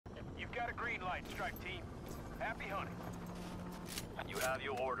got a green light, strike team. Happy hunting. You have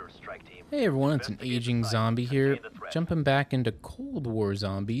your orders, strike team. Hey everyone, it's an aging zombie here, jumping back into Cold War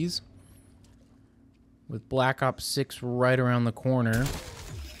Zombies with Black Ops 6 right around the corner.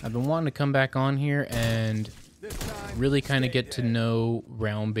 I've been wanting to come back on here and really kind of get to know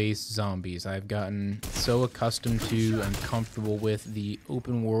round-based zombies. I've gotten so accustomed to and comfortable with the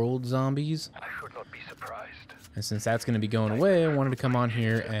open world zombies. I should not be surprised. And since that's going to be going away, I wanted to come on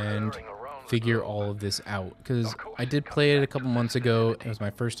here and figure all of this out. Because I did play it a couple months ago. It was my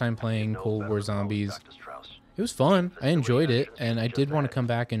first time playing Cold War Zombies. It was fun. I enjoyed it. And I did want to come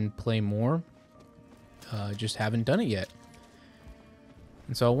back and play more. Just haven't done it yet.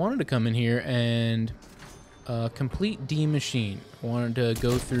 And so I wanted to come in here and complete D Machine. I wanted to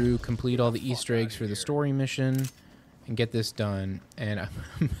go through, complete all the Easter eggs for the story mission, and get this done. And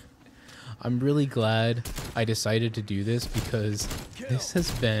I'm really glad I decided to do this because this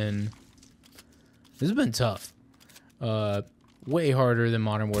has been tough. Way harder than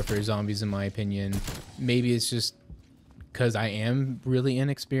Modern Warfare Zombies in my opinion. Maybe it's just because I am really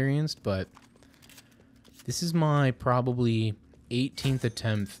inexperienced, but this is my probably 18th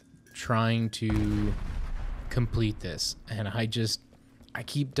attempt trying to complete this, and I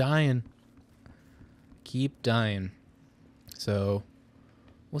keep dying. So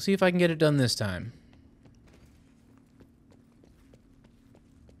we'll see if I can get it done this time.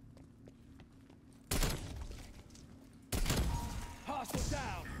 Hostile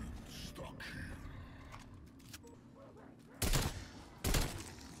down. Stuck.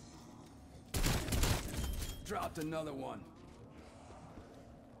 Dropped another one.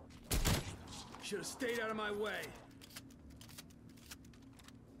 Should have stayed out of my way.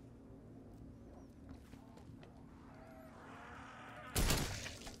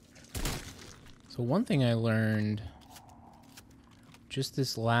 So one thing I learned just at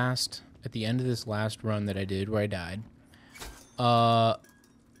the end of this last run that I did where I died,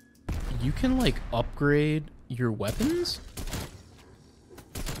 you can like upgrade your weapons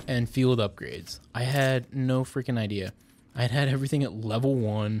and field upgrades. I had no freaking idea. I had everything at level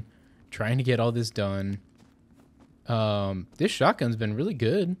 1, trying to get all this done. This shotgun's been really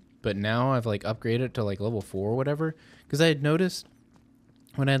good, but now I've like upgraded it to like level 4 or whatever, because I had noticed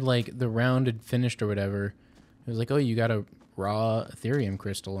when I'd like the round had finished or whatever, it was like, oh, you got a raw Ethereum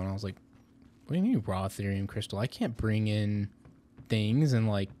crystal, and I was like, what do you mean raw Ethereum crystal? I can't bring in things and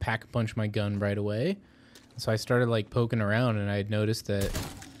like pack punch my gun right away. So I started like poking around, and I had noticed that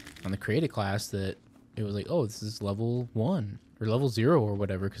on the created class that it was like, oh, this is level 1 or level 0 or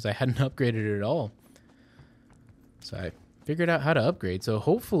whatever, because I hadn't upgraded it at all. So I figured out how to upgrade. So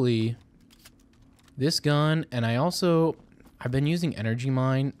hopefully this gun, and I've been using Energy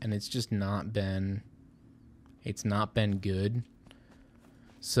Mine, and it's just not been good.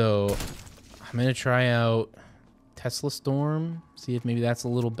 So I'm going to try out Tesla Storm, see if maybe that's a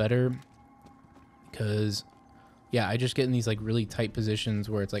little better. Because, yeah, I just get in these like really tight positions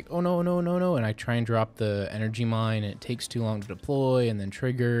where it's like, oh no, no, no, no. And I try and drop the Energy Mine, and it takes too long to deploy and then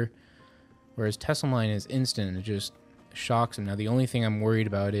trigger. Whereas Tesla Mine is instant, and it just shocks him. Now, the only thing I'm worried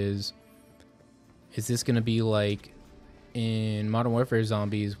about is this going to be like in Modern Warfare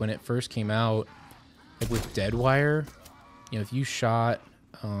Zombies when it first came out, like with Deadwire, you know, if you shot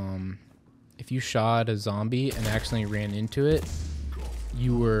a zombie and accidentally ran into it,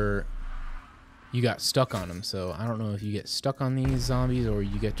 you got stuck on them. So I don't know if you get stuck on these zombies or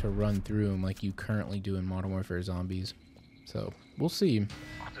you get to run through them like you currently do in Modern Warfare Zombies. So we'll see.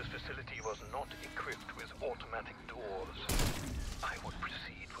 This facility was not equipped with automatic doors. I would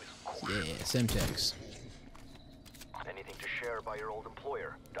proceed with caution. Yeah, Semtex. Anything to share by your old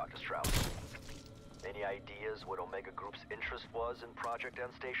employer, Dr. Strauss? Any ideas what Omega Group's interest was in Project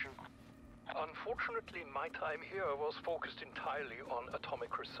End Station? Unfortunately, my time here was focused entirely on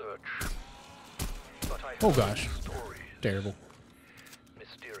atomic research. But I Oh gosh, stories, terrible.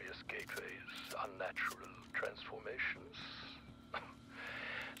 mysterious gateways, unnatural transformations.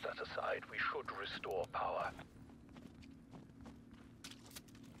 That aside, we should restore power.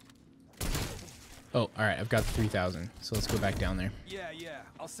 Oh, all right, I've got the 3,000, so let's go back down there. Yeah.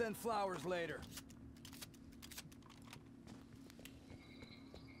 I'll send flowers later.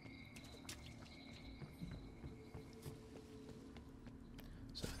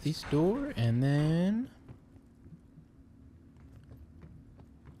 So this door, and then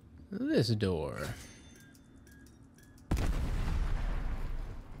this door.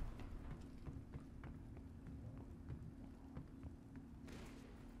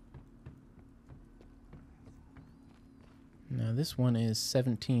 Now this one is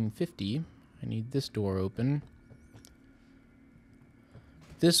 1750. I need this door open.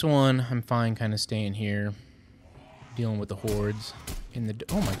 This one, I'm fine kind of staying here, dealing with the hordes in the...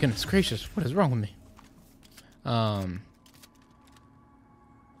 Oh my goodness gracious, what is wrong with me?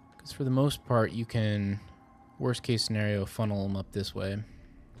 Because for the most part, you can, worst case scenario, funnel them up this way.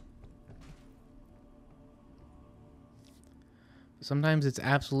 Sometimes it's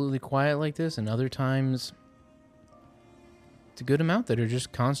absolutely quiet like this, and other times it's a good amount that are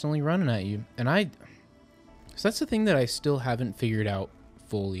just constantly running at you. And so that's the thing that I still haven't figured out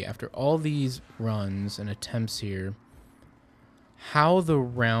fully after all these runs and attempts here, how the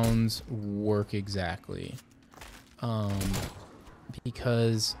rounds work exactly.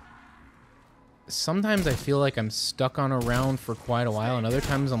 Because sometimes I feel like I'm stuck on a round for quite a while, and other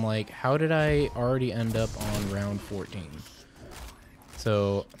times I'm like, how did I already end up on round 14?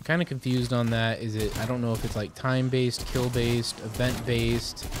 So I'm kind of confused on that. I don't know if it's like time-based, kill-based,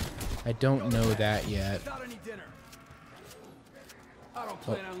 event-based. I don't know that yet. Without any dinner. I don't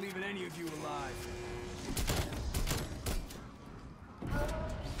plan on leaving any of you alive.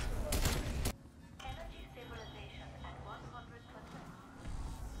 Energy stabilization at 100%.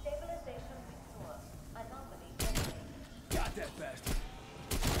 Stabilization restored. Anomaly detected. Got that bastard.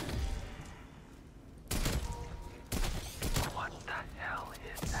 What the hell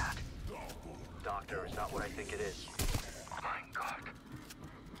is that? Doctor, it's not what I think it is. My God.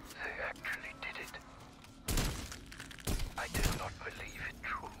 They actually did it. I did not believe it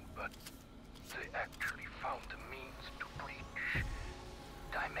true, but they actually found a means to breach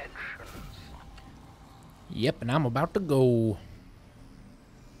dimensions. Yep, and I'm about to go.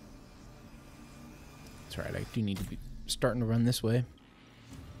 That's right, I do need to be starting to run this way.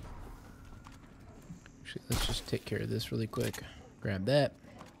 Actually, let's just take care of this really quick. Grab that.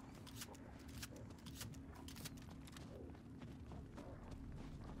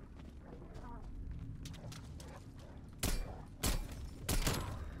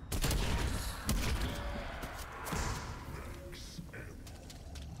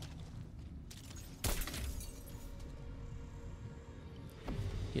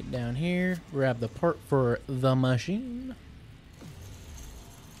 Get down here, grab the part for the machine,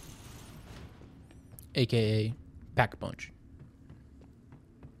 aka pack a punch.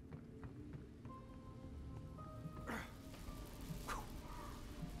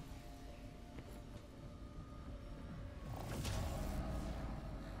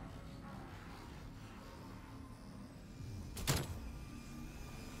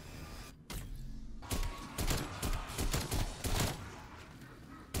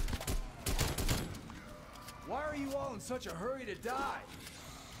 Why are you all in such a hurry to die?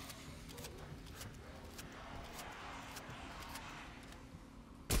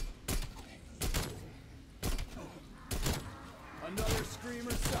 Another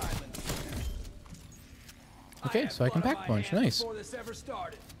screamer silence. Okay, so I can pack a punch. Nice. Before this ever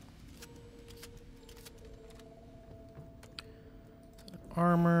started.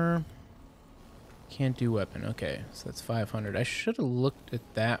 Armor. Can't do weapon. Okay, so that's 500. I should have looked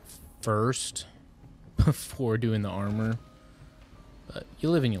at that first before doing the armor. But you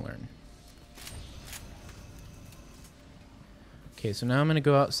live and you learn. Okay, so now I'm going to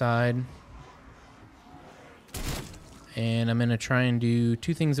go outside. And I'm going to try and do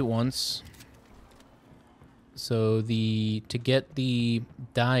two things at once. So to get the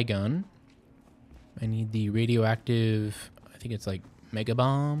dye gun, I need the radioactive, I think it's like mega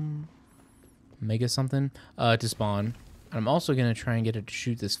bomb, mega something, to spawn. And I'm also going to try and get it to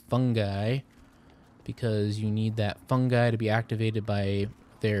shoot this fungi, because you need that fungi to be activated by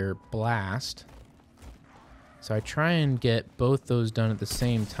their blast. So I try and get both those done at the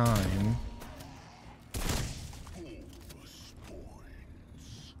same time.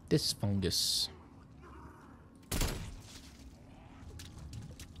 This fungus.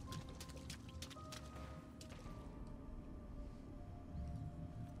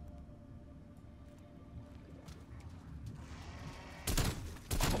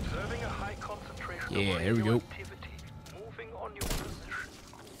 Observing a high concentration Yeah, of there we go. radioactivity moving on your position.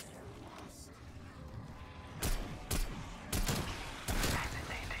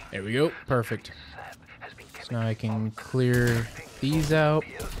 Fascinating. There we go. Perfect. Sap has been So now I can clear these out.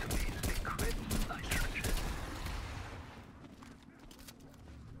 appears to be liquid nitrogen.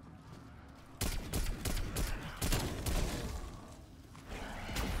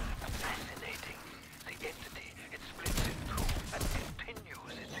 Fascinating. The entity, it splits in two and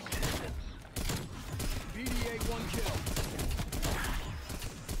continues its existence. BDA 1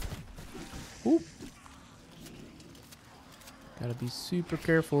 kill. Oop. Gotta be super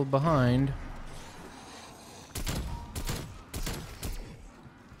careful behind.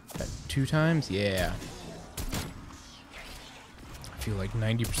 That 2 times? Yeah. feel like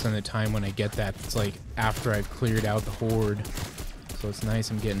 90% of the time when I get that, it's like after I've cleared out the horde. So it's nice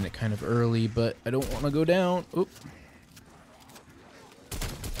I'm getting it kind of early, but I don't want to go down. Oop.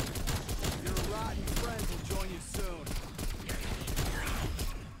 Your rotten friends will join you soon.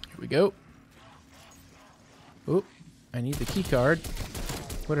 Here we go. Oop. I need the key card.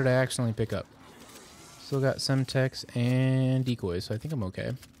 What did I accidentally pick up? Still got Semtex and decoys, so I think I'm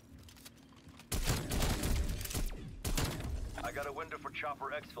okay. I got a window for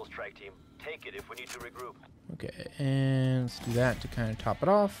Chopper Exfil strike team. Take it if we need to regroup. Okay, and let's do that to kind of top it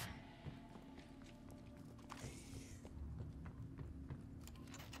off.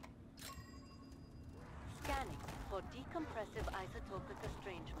 Scanning for decompressive isotopic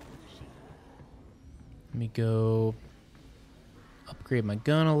estrangement machine. Let me go upgrade my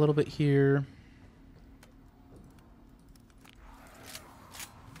gun a little bit here.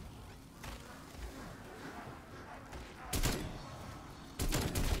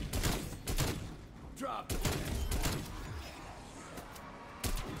 Drop.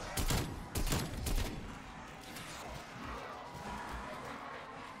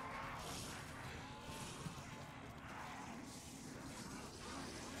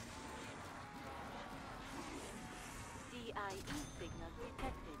 DIE signal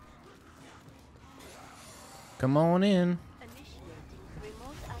detected. Come on in. Initiating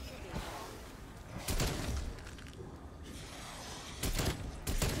remote activation.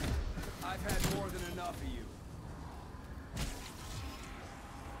 I've had more than enough of you.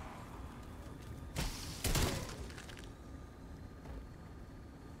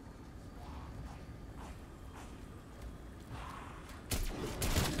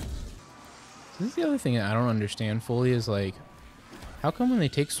 This is the other thing that I don't understand fully is like, how come when they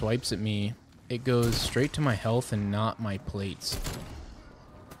take swipes at me, it goes straight to my health and not my plates?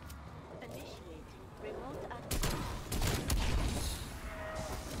 Initiating remote activation.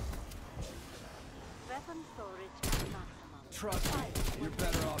 Weapon storage at maximum. Trust me, you're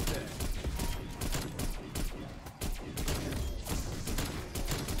better off dead.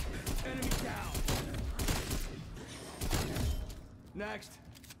 Enemy down. Next.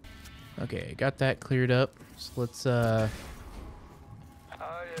 Okay, got that cleared up. So let's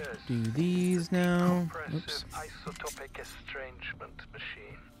Yes. do these now. Oops. Isotopic estrangement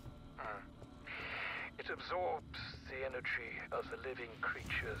machine. It absorbs the energy of the living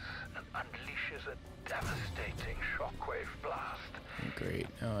creatures and unleashes a devastating shockwave blast. Great.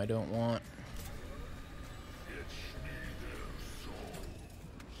 No, I don't want.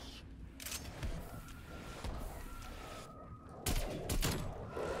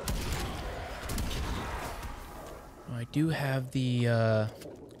 I do have the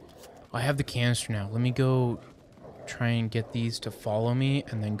I have the canister now. Let me go try and get these to follow me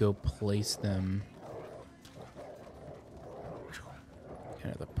and then go place them.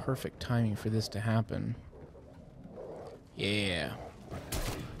 Kind of the perfect timing for this to happen. Yeah.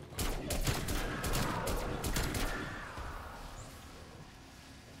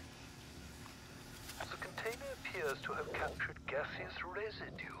 The container appears to have captured gaseous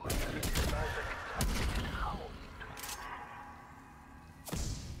residue. It is by the contaminated hound.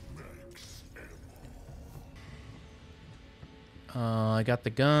 I got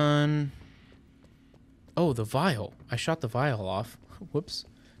the gun. Oh, the vial. I shot the vial off. Whoops.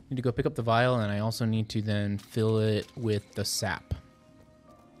 Need to go pick up the vial, and I also need to then fill it with the sap.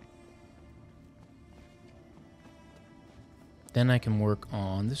 Then I can work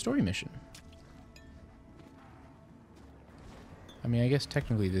on the story mission. I mean, I guess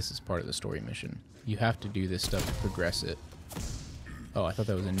technically this is part of the story mission. You have to do this stuff to progress it. Oh, I thought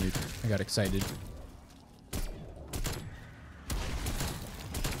that was a nuke. I got excited.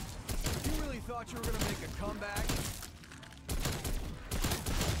 You really thought you were gonna make a comeback?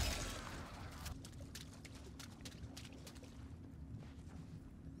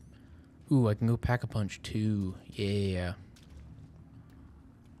 Ooh, I can go Pack-a-Punch too. Yeah.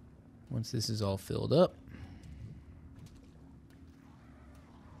 Once this is all filled up.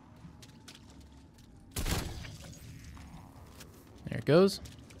 There it goes.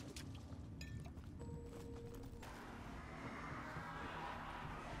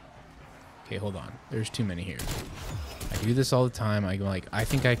 Okay, hold on. There's too many here. I do this all the time. I go like, I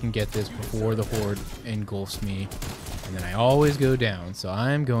think I can get this before the horde engulfs me. And then I always go down. So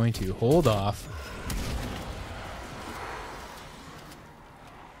I'm going to hold off.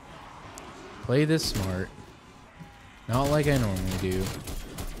 Play this smart. Not like I normally do.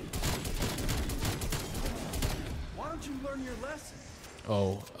 Why don't you learn your lesson?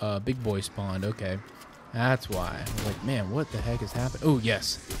 Oh, big boy spawned. Okay. That's why. I was like, man, what the heck is happening? Oh,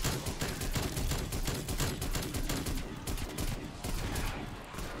 yes.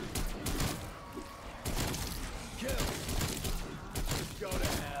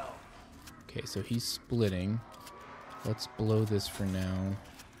 Okay, so he's splitting. Let's blow this for now.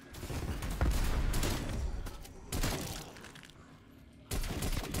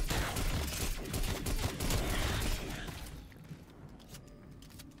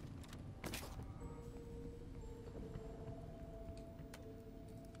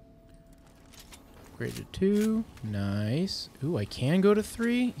 Upgrade to 2. Nice. Ooh, I can go to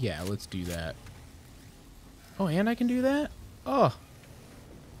 3? Yeah, let's do that. Oh, and I can do that? Oh,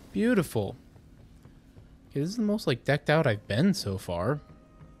 beautiful. Okay, this is the most, like, decked out I've been so far.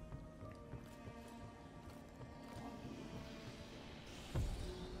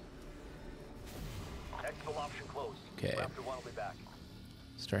 Exfil option closed. Okay. Raptor 1 will be back.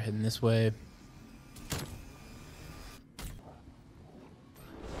 Start heading this way.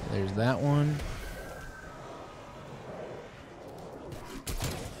 There's that one.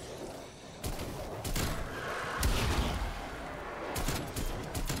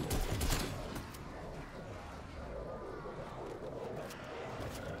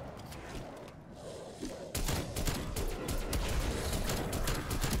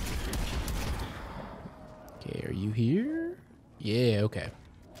 Okay, are you here? Yeah, okay.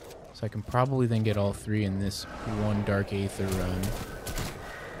 So I can probably then get all 3 in this one Dark Aether run.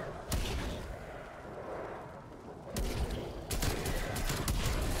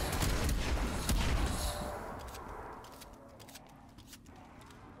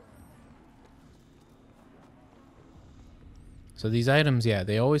 So these items, yeah,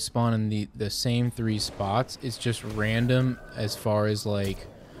 they always spawn in the same 3 spots. It's just random as far as, like,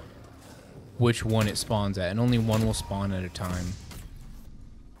 which one it spawns at, and only one will spawn at a time.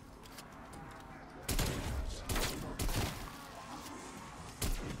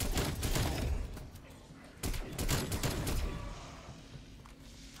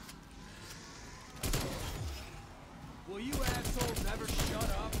 Will you assholes never shut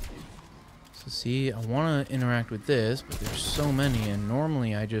up? So see, I want to interact with this, but there's so many, and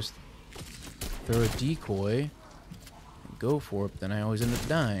normally I just throw a decoy and go for it, but then I always end up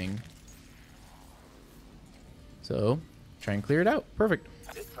dying. So, try and clear it out. Perfect.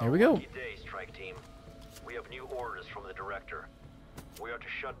 There we go. Lucky day, strike team. We have new orders from the director. We are to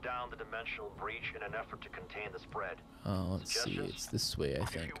shut down the dimensional breach in an effort to contain the spread. Let's see. It's this way, I If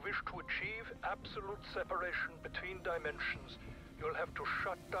think. you wish to achieve absolute separation between dimensions, you'll have to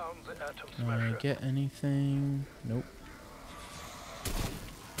shut down the atom Can smasher. I get anything? Nope.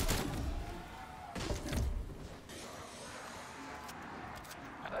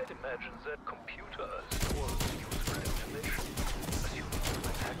 I'd imagine that computer stores useful information, assuming you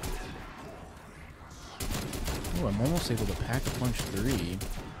hack it. Oh, I'm almost able to pack a punch 3.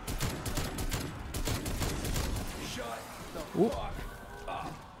 Shut the Oop. fuck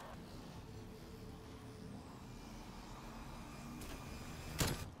up.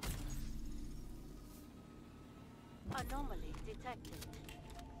 Anomaly detected.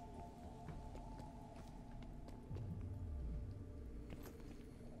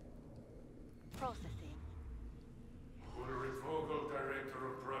 Processing. Ulrich Vogel, Director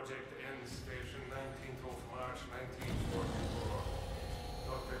of Project N Station, 19th of March, 1944.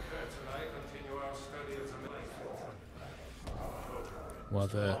 Dr. Kurtz and I continue our study of the life filter. While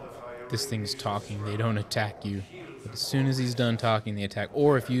this thing's talking, they don't attack you. But as soon as he's done talking, they attack.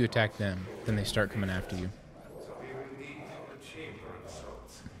 Or if you attack them, then they start coming after you. So we will need the chamber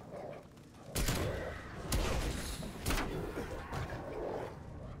results.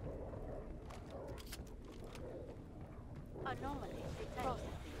 Anomaly detected.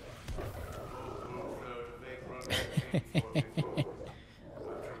 After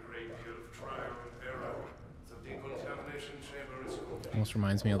a great deal of trial and error, the decontamination chamber is complete. Almost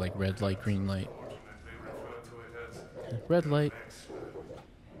reminds me of like red light, green light. Fortunately, refer to it as Red light. excellent.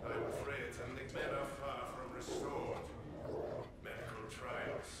 I'm afraid the men are far from restored. Medical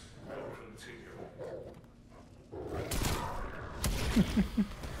trials will continue.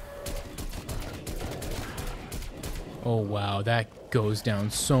 Oh wow, that goes down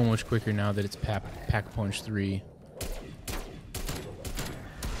so much quicker now that it's pack punch 3.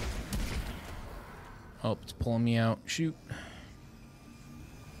 Oh, it's pulling me out. Shoot.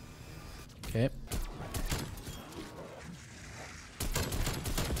 Okay.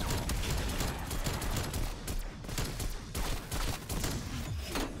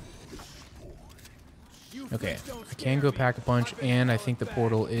 Okay, I can go pack a punch, and I think the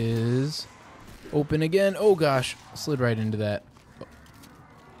portal is open again. Oh gosh, slid right into that.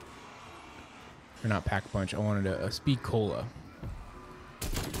 Or not pack a punch, I wanted a speed cola.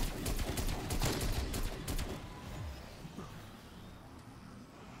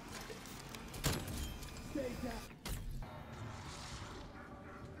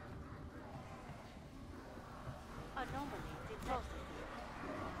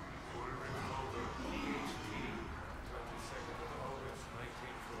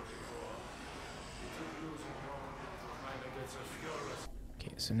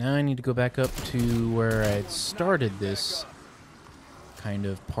 Okay, so now I need to go back up to where I had started this kind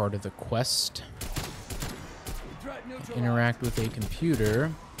of part of the quest. Threat neutralized. Interact with a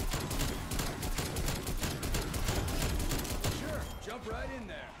computer. Sure, jump right in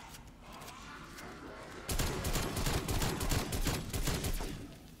there.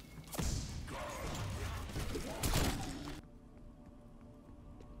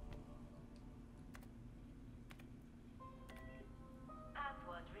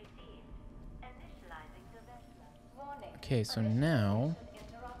 Password received. Initializing development. Warning. Okay, so now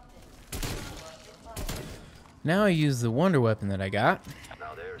Interrupted. I use the wonder weapon that I got.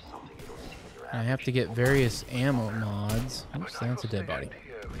 Now there's something you don't see in your I have to get various ammo mods. Oops, that's a dead body.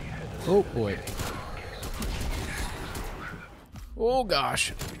 Oh boy. Oh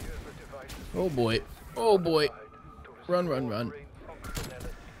gosh. Oh boy. Oh boy. Run, run, run.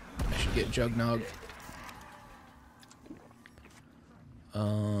 I should get Jugnog.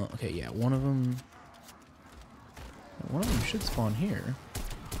 Okay, yeah, one of them should spawn here.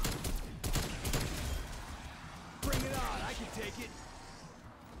 Bring it on, I can take it.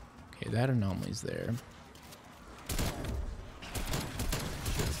 Okay, that anomaly's there.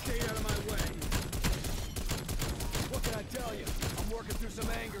 Stay out of my way. What can I tell you? I'm working through some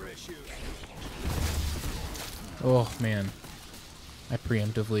anger issues. Oh man. I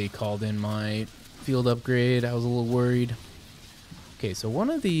preemptively called in my field upgrade. I was a little worried. Okay, so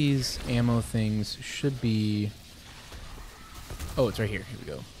one of these ammo things should be... Oh, it's right here. Here we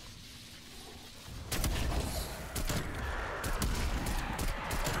go.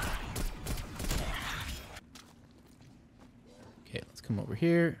 Okay, let's come over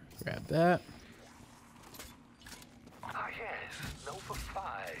here. Grab that. Ah, yes, Nova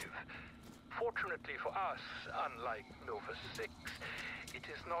 5. Fortunately for us, unlike Nova 6, it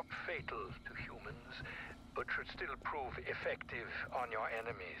is not fatal to humans, but should still prove effective on your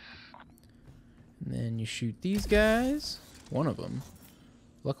enemies. And then you shoot these guys. One of them.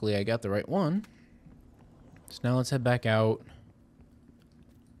 Luckily, I got the right one. So now let's head back out.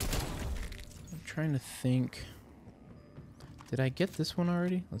 I'm trying to think. Did I get this one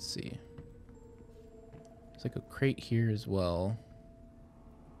already? Let's see. There's like a crate here as well.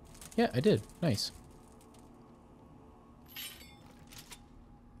 Yeah, I did. Nice.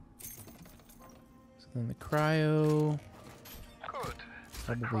 So then the cryo. Good.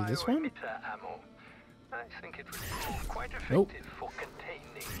 Probably this one? Cryo-emitter ammo. I think it would prove quite effective Nope. for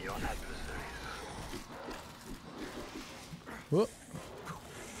containing your adversaries. Whoop.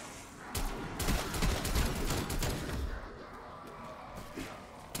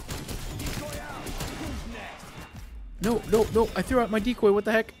 Decoy out. Who's next? No, no, no. I threw out my decoy. What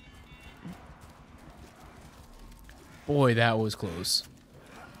the heck? Boy, that was close.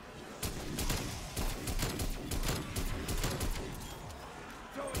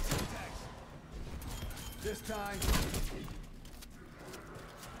 Throw it syntax. This time.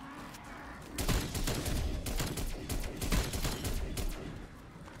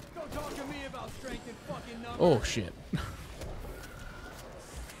 Don't talk to me about strength and fucking numbers. Oh, shit.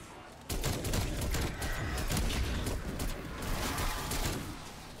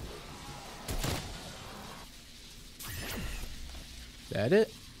 That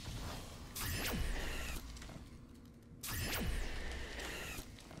it?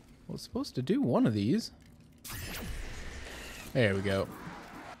 Well, it's supposed to do one of these. There we go.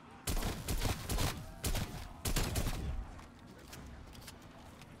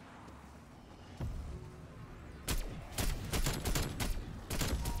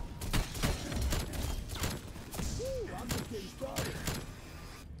 I'm just getting started.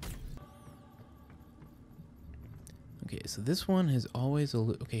 Okay, so this one has always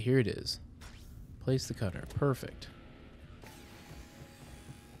okay, here it is. Place the cutter. Perfect.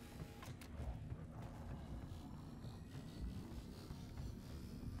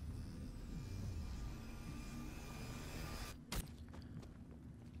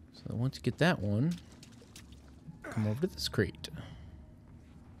 So once you get that one, come over to this crate.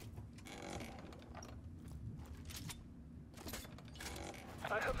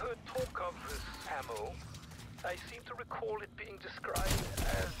 I have heard talk of this ammo. I seem to recall it being described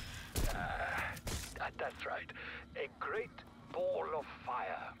as... that's right. A great ball of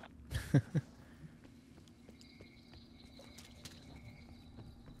fire.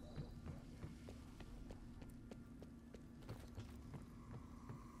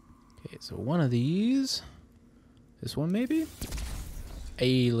 Okay, so one of these. This one maybe?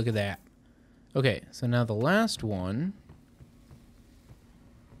 Hey, look at that. Okay, so now the last one.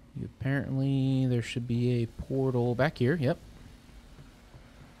 Apparently there should be a portal back here. Yep.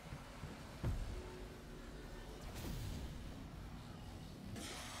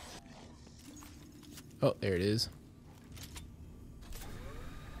 Oh, there it is.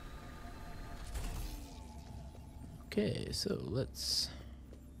 Okay, so let's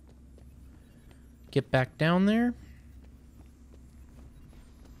get back down there.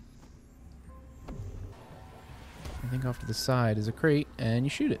 I think off to the side is a crate, and you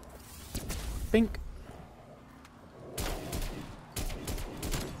shoot it. Bink.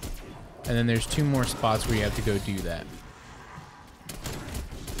 And then there's 2 more spots where you have to go do that.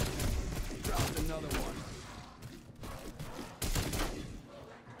 Dropped another one.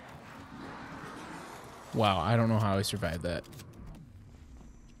 Wow, I don't know how I survived that.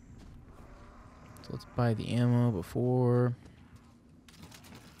 So let's buy the ammo before.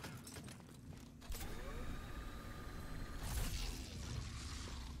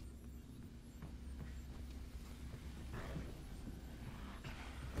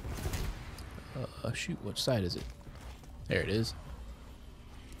 Shoot, which side is it? There it is.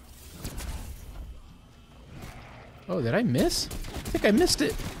 Oh, did I miss? I think I missed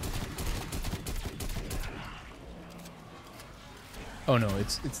it. Oh no,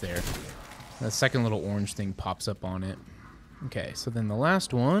 it's there. The second little orange thing pops up on it. Okay, so then the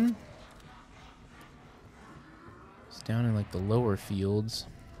last one is down in like the lower fields,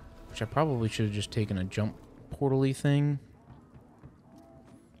 which I probably should have just taken a jump portal-y thing,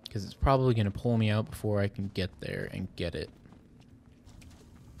 because it's probably going to pull me out before I can get there and get it.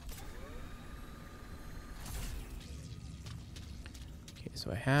 Okay,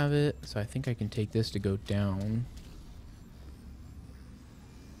 so I have it. So I think I can take this to go down.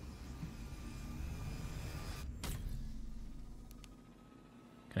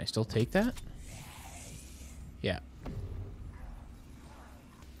 Can I still take that? Yeah.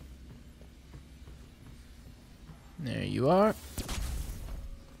 There you are.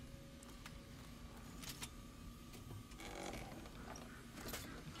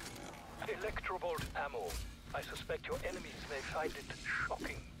 Electrovolt ammo. I suspect your enemies may find it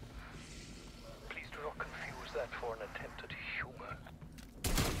shocking. Please do not confuse that for an attempt at humor.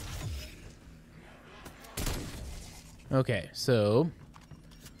 Okay, so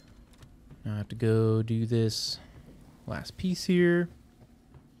now I have to go do this last piece here.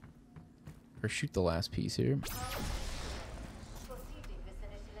 Or shoot the last piece here. Proceeding with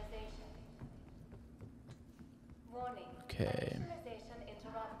initialization. Warning. Okay. Initialization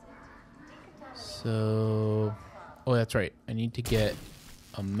interrupted. Decontamination. So, oh, that's right. I need to get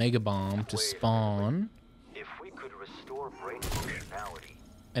a mega bomb to spawn, If we could restore brain functionality,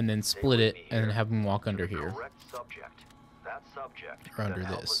 and then split it, and then have him walk under here. correct subject. That subject Or under can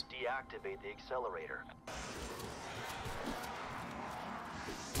help this. us deactivate the accelerator.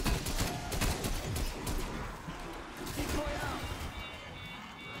 Decoy out.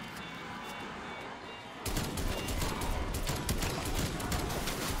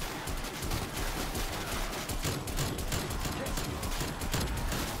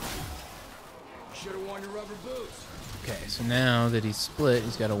 Should have worn your rubber boots. Okay, so now that he's split,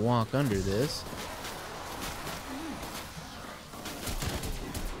 he's got to walk under this.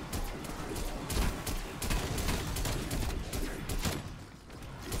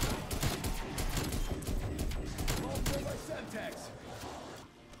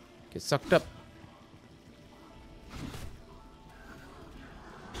 Get sucked up.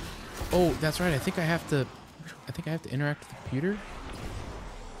 Oh, that's right. I think I have to interact with the computer.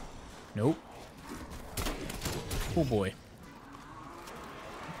 Nope. Oh boy.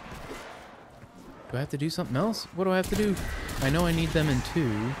 Do I have to do something else? What do I have to do? I know I need them in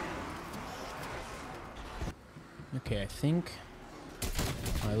 2. Okay, I think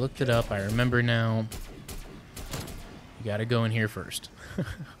I looked it up. I remember now. You gotta go in here first.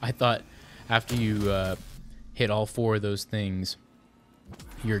 I thought after you hit all 4 of those things,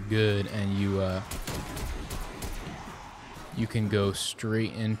 you're good, and you can go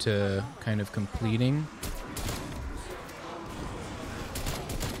straight into kind of completing.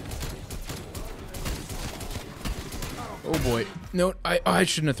 Oh boy. No, I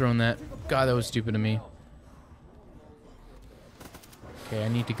shouldn't have thrown that. God, that was stupid of me. Okay, I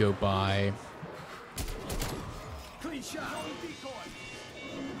need to go by. Clean shot. Decoy.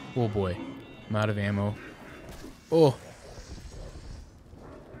 Oh boy. I'm out of ammo. Oh.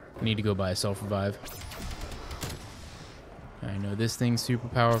 I need to go buy a self-revive. I know this thing's super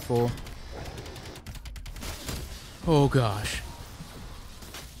powerful. Oh gosh.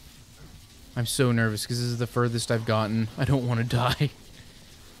 I'm so nervous because this is the furthest I've gotten. I don't want to die.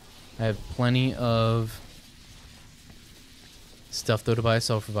 I have plenty of stuff though to buy a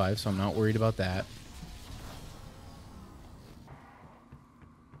self-revive, so I'm not worried about that.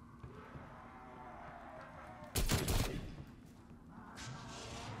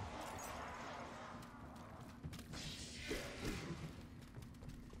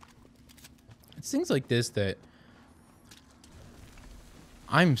 things like this that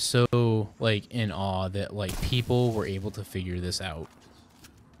I'm so, like, in awe that, like, people were able to figure this out.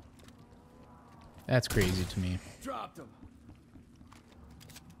 That's crazy to me. Dropped him.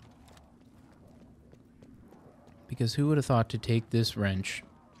 Because who would have thought to take this wrench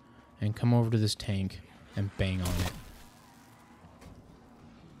and come over to this tank and bang on it?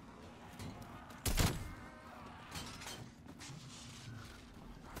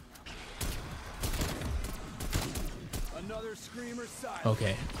 Another screamer side.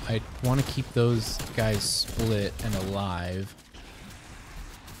 Okay, I want to keep those guys split and alive.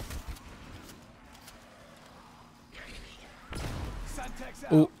 Suntex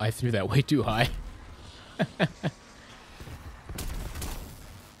out. Oh, I threw that way too high. Suntex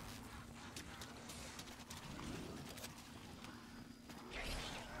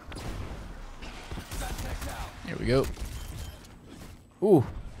out. There we go. Ooh.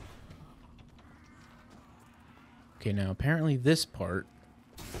 Okay, now apparently this part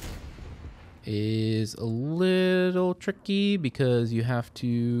is a little tricky because you have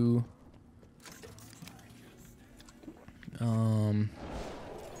to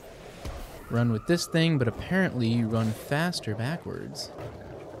run with this thing, but apparently you run faster backwards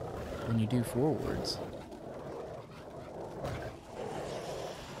than you do forwards.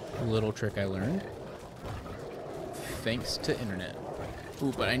 A little trick I learned. Thanks to internet.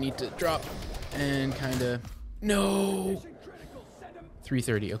 Ooh, but I need to drop and kind of... No!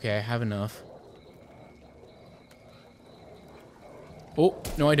 330. Okay, I have enough. Oh,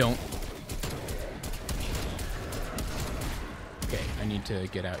 no I don't. Okay, I need to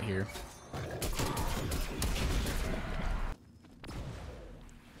get out here.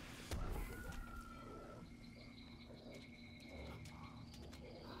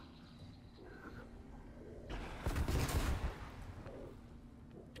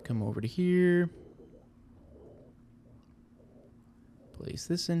 Come over to here. Place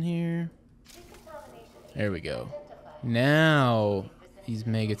this in here. There we go. Now these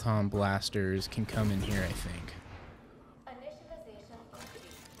Megaton blasters can come in here, I think. Initialization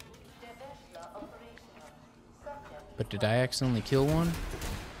complete. Deveshla operational. Subject. But did I accidentally kill one?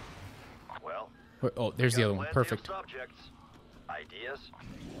 Well, Oh, there's the other one. plenty of Perfect. Subjects. Ideas?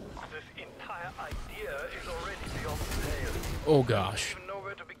 This entire idea is already beyond the pale. Oh gosh. Even know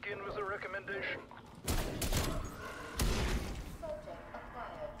where to begin with a recommendation. Subject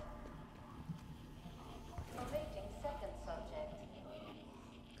acquired. Awaiting second subject.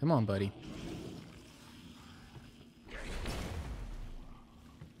 Come on, buddy.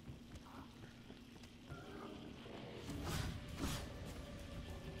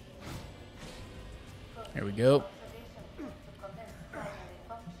 There we go. Observation to commence primary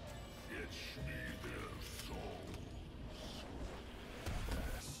function.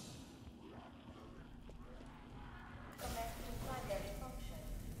 Commencing primary function.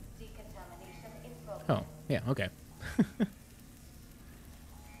 Decontamination in progress. Oh, yeah, okay.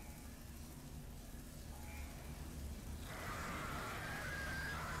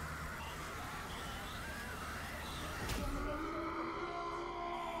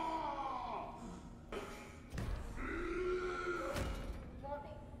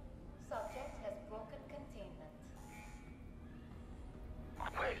 Warning. Subject has broken containment.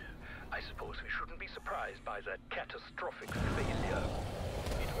 Well, I suppose we shouldn't be surprised by that catastrophic failure.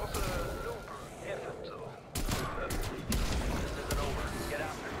 It was a noble effort, though. This isn't over. Get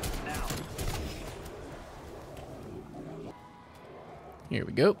after it now. Here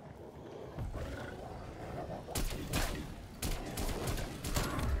we go.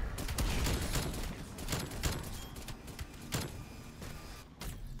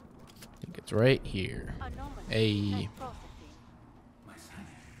 I think it's right here. Hey.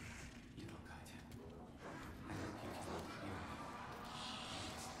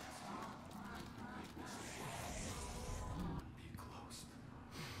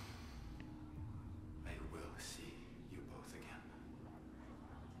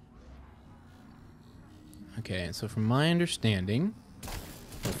 Okay, so from my understanding,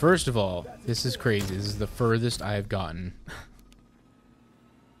 well, first of all, this is crazy. This is the furthest I've gotten.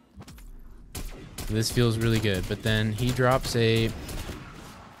 This feels really good, but then he drops a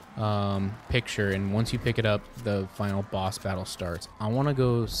picture, and once you pick it up, the final boss battle starts. I want to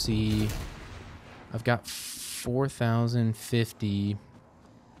go see. I've got 4,050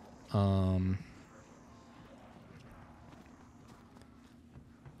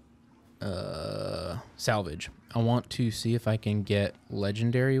 salvage. I want to see if I can get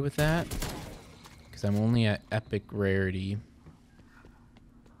legendary with that, because I'm only at epic rarity.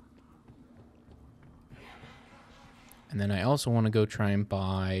 And then I also want to go try and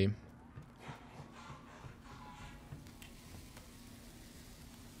buy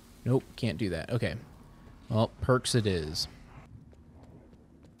Nope, can't do that. Okay. Well, perks it is.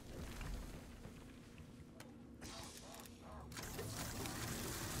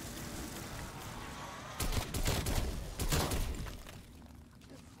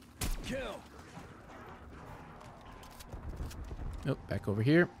 Kill. Nope, back over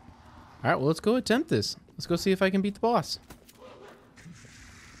here. All right, well, let's go attempt this. Let's go see if I can beat the boss.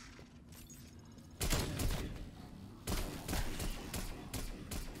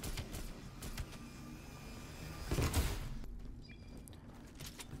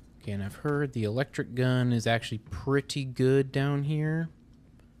 Okay, and I've heard the electric gun is actually pretty good down here.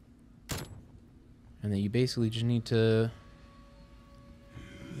 And that you basically just need to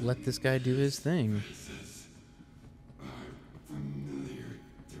let this guy do his thing. Familiar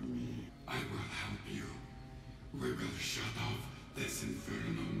to me. I will help you. We will shut off this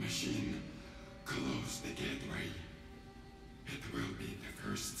infernal machine. Close the gateway. It will be the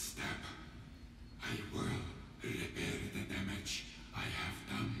first step. I will repair the damage I have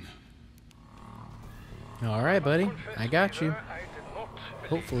done. All right, buddy. I got you. I did not believe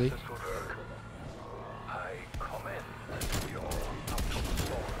Hopefully. this would work. I commend your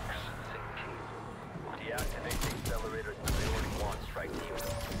out-of-the-box thinking. Deactivate the accelerator at priority 1, strike team.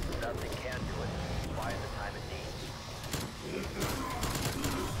 Nothing can do it. Buy the time it needs.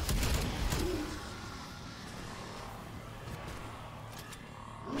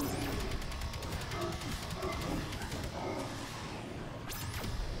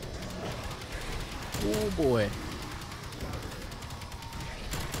 Oh boy.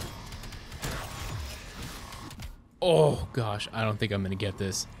 Oh gosh, I don't think I'm gonna get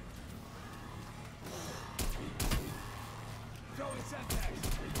this. Throwing Semtex.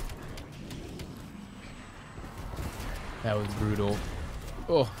 That was brutal.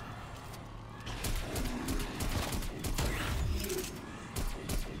 Oh.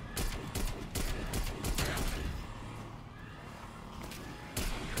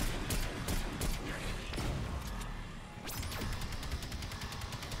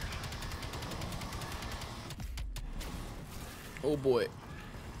 Oh boy.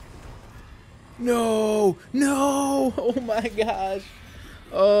 No! No! Oh my gosh.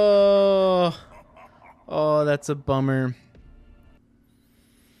 Oh. Oh, that's a bummer.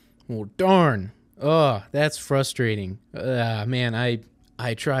 Well, darn. Oh, that's frustrating. Man,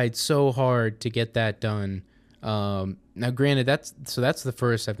 I tried so hard to get that done. Now granted, that's the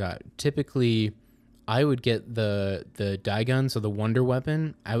first I've got. Typically, I would get the die gun, so the wonder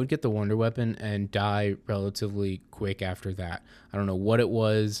weapon. I would get the wonder weapon and die relatively quick after that. I don't know what it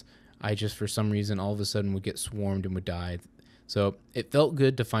was. I just, for some reason, all of a sudden would get swarmed and would die. So it felt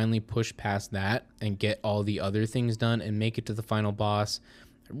good to finally push past that and get all the other things done and make it to the final boss.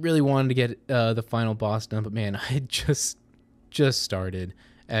 I really wanted to get the final boss done, but man, I had just started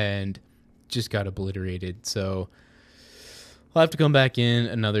and just got obliterated. So I'll have to come back in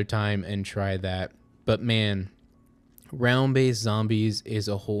another time and try that. But man, round-based zombies is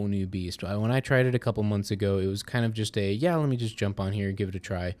a whole new beast. When I tried it a couple months ago, it was kind of just yeah, let me just jump on here and give it a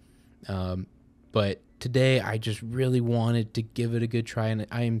try. But today I just really wanted to give it a good try, and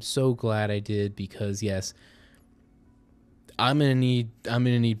I am so glad I did, because yes, I'm gonna need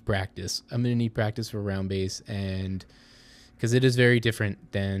practice. I'm gonna need practice for round base, and because it is very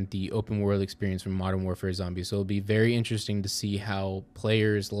different than the open world experience from Modern Warfare Zombies. So it'll be very interesting to see how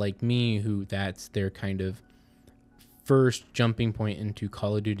players like me, who that's their kind of first jumping point into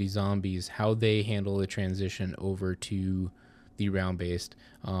Call of Duty Zombies, how they handle the transition over to the round-based.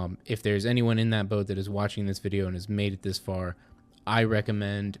 If there's anyone in that boat that is watching this video and has made it this far, I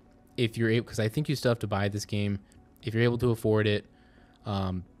recommend, if you're able, because I think you still have to buy this game, if you're able to afford it,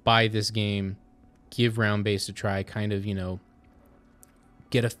 buy this game, give round-based a try, kind of,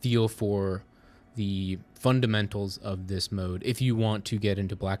 get a feel for the fundamentals of this mode if you want to get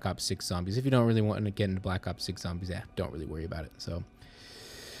into Black Ops 6 Zombies. If you don't really want to get into Black Ops 6 Zombies, don't really worry about it. So,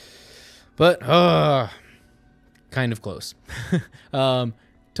 but kind of close.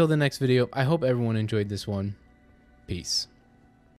 Till the next video, I hope everyone enjoyed this one. Peace.